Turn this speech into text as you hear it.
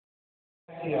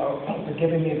Casio for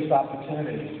giving me this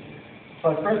opportunity.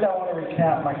 But first I want to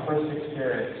recount my first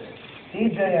experience.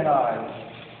 DJ and I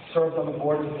served on the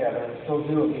board together, still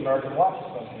do, of the American Watch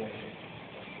Association.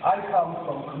 I come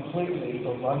from completely the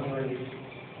luxury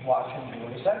watch and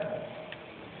jewelry segment.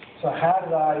 So how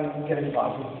did I get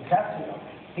involved with Casio?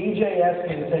 DJ asked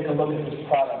me to take a look at this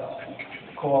product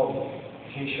called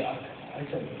G-Shock. I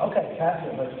said, okay,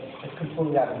 Casio, but it's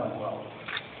completely out of my world.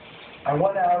 I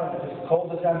went out on this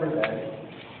cold December day,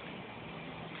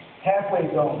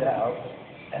 halfway zoned out,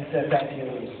 and said, thank you,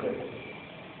 it was good.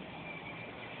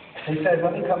 They said,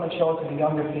 let me come and show it to the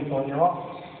younger people in your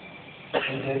office.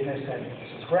 They did, and they said,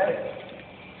 this is great.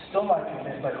 Still not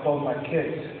convinced. I called my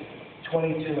kids,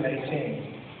 22 and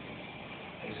 18.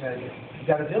 They said, you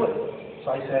got to do it. So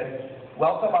I said,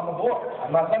 welcome, I'm aboard.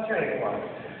 I'm not lecturing anyone.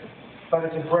 But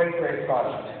it's a great, great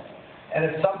product. And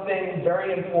it's something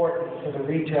very important for the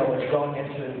retailers going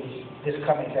into this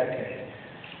coming decade.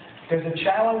 There's a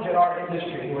challenge in our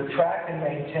industry to attract and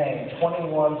maintain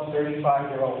 21 to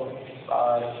 35-year-old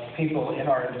people in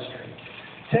our industry.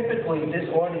 Typically, this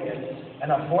audience,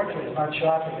 and unfortunately, is not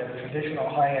shopping at a traditional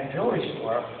high-end jewelry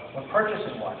store when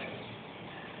purchasing watches.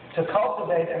 To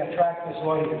cultivate and attract this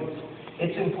audience,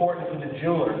 it's important for the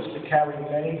jewelers to carry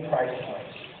many price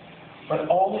points, but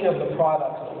only of the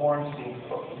products that warranty,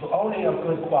 only of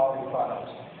good quality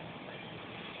products.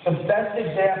 The best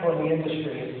example in the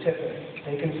industry is Tiffany.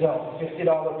 They can sell $50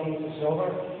 piece of silver,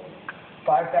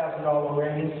 $5,000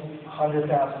 rings, $100,000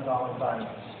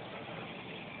 diamonds.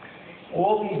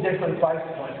 All these different price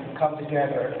points can come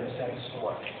together in the same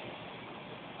store.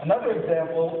 Another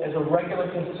example is a regular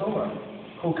consumer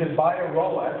who can buy a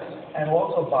Rolex and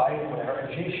also buy and wear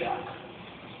a G-Shock.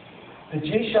 The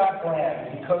G-Shock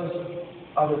brand, because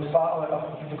of its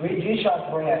the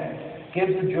G-Shock brand,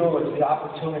 gives the jewelers the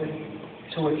opportunity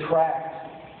to attract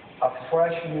a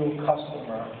fresh new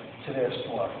customer to their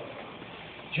store.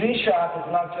 G-Shock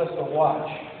is not just a watch,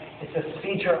 it's a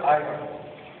feature item.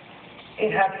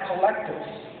 It has collectors,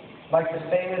 like the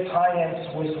famous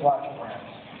high-end Swiss watch brands.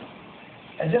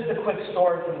 And just a quick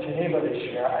story from Geneva this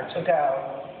year, I took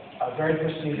out a very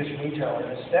prestigious retailer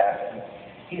and his staff, and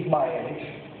he's my age,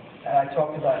 and I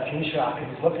talked about G-Shock, and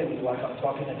he's looking at me like I'm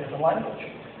talking a different language.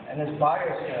 And his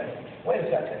buyer said, wait a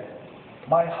second,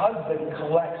 my husband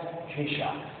collects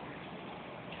G-Shocks.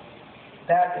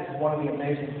 That is one of the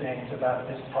amazing things about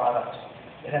this product.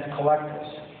 It has collectors.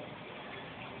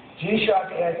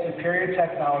 G-Shock adds superior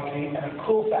technology and a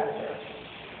cool factor,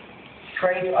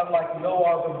 traits unlike no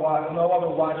other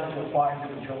watches you'll find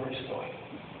in the jewelry store.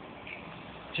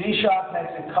 G-Shock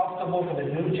makes it comfortable for the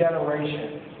new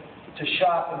generation to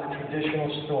shop in the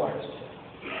traditional stores.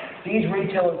 These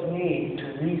retailers need to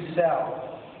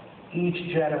resell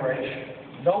each generation.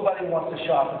 Nobody wants to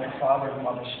shop in their father and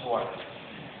mother's store.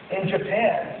 In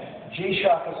Japan,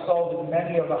 G-Shock is sold in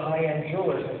many of the high-end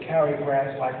jewelers that carry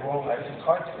brands like Rolex and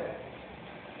Cartier.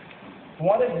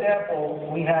 One example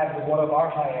we had with one of our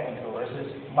high-end jewelers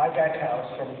is Mike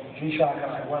Eckhouse from G-Shock,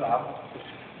 and I went up,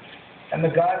 and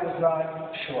the guy was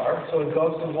not sure, so he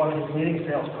goes to one of his leading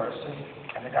salespersons,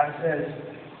 and the guy says,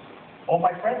 all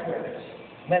my friends wear this.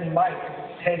 And then Mike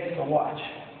takes the watch,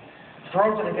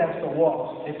 throws it against the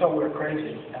wall. They thought we were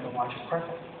crazy, and the watch is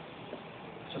perfect.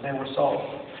 So they were sold.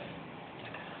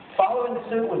 Following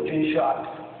suit with G-Shock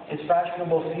is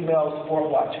fashionable female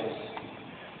sport watches.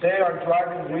 They are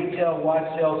driving retail watch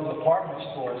sales in department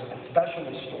stores and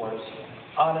specialty stores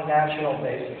on a national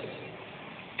basis.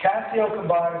 Casio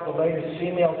combines the latest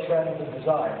female trends and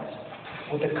designs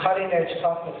with the cutting-edge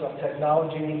toughness of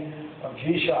technology of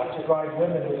G-Shock to provide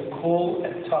women with a cool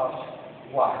and tough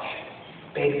watch,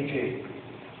 Baby G.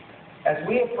 As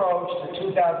we approach the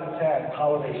 2010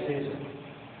 holiday season,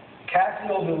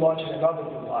 Casio will be launching another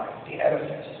new line, the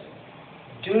Edifice.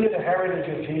 Due to the heritage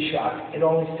of G-Shock, it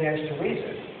only stands to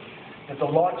reason that the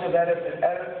launch of Edifice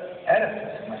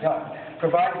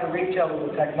provides the retailer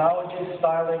with technology,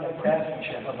 styling, and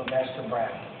craftsmanship of a master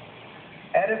brand.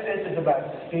 Edifice is about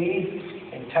speed,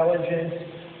 intelligence,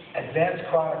 advanced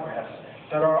chronographs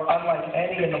that are unlike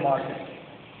any in the market.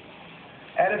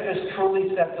 Edifice truly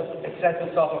sets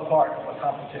itself apart from the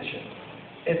competition.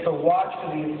 It's a watch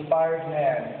for the inspired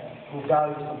man who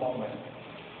values the moment.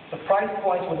 The price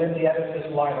points within the Edifice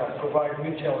lineup provide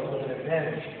retailers with an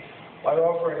advantage by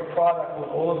offering a product with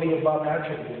all of the above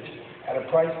attributes at a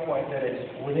price point that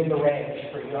is within the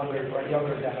range for a younger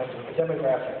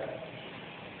demographic.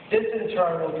 This in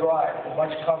turn will drive the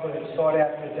much coveted,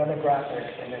 sought-after demographic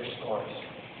in their stores.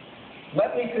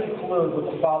 Let me conclude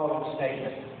with the following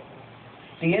statement.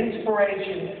 The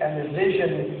inspiration and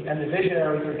the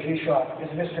visionary for G-Shock is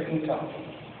Mr. Ito.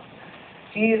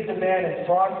 He is the man in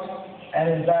front and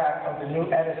in back of the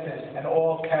new Edison and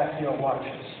all Casio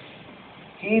watches.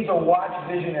 He's a watch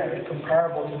visionary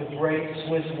comparable to the great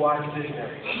Swiss watch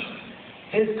visionaries.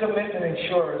 His commitment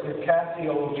ensures that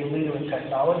Casio will be a leader in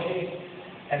technology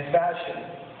and fashion,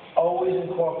 always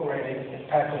incorporating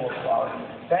impeccable quality.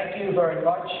 Thank you very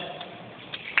much.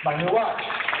 My new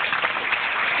watch.